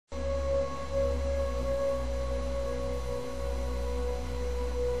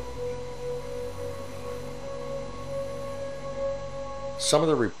Some of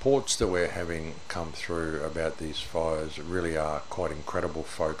the reports that we're having come through about these fires really are quite incredible,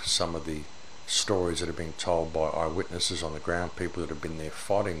 folks. Some of the stories that have been told by eyewitnesses on the ground, people that have been there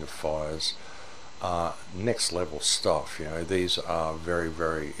fighting the fires, are next level stuff. You know, these are very,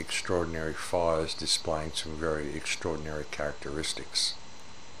 very extraordinary fires displaying some very extraordinary characteristics.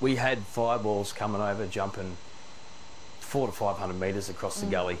 We had fireballs coming over, jumping 400 to 500 metres across the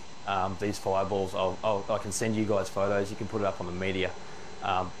gully. These fireballs, I can send you guys photos, you can put it up on the media.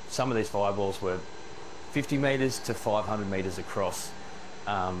 Some of these fireballs were 50 metres to 500 metres across.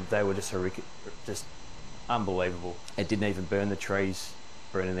 They were just horrific, just unbelievable. It didn't even burn the trees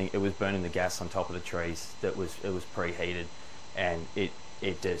or anything. It was burning the gas on top of the trees. It was preheated, and it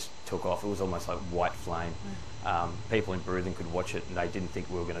just took off. It was almost like white flame. People in Bruthen could watch it, and they didn't think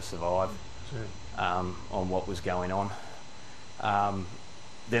we were going to survive on what was going on.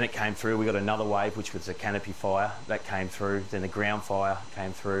 Then it came through. We got another wave, which was a canopy fire that came through. Then the ground fire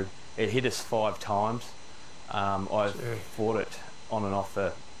came through. It hit us 5 times. I've fought it on and off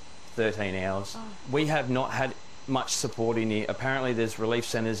for 13 hours. We have not had much support in here. Apparently there's relief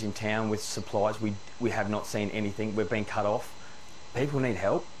centres in town with supplies. We have not seen anything. We've been cut off. People need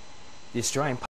help. The Australian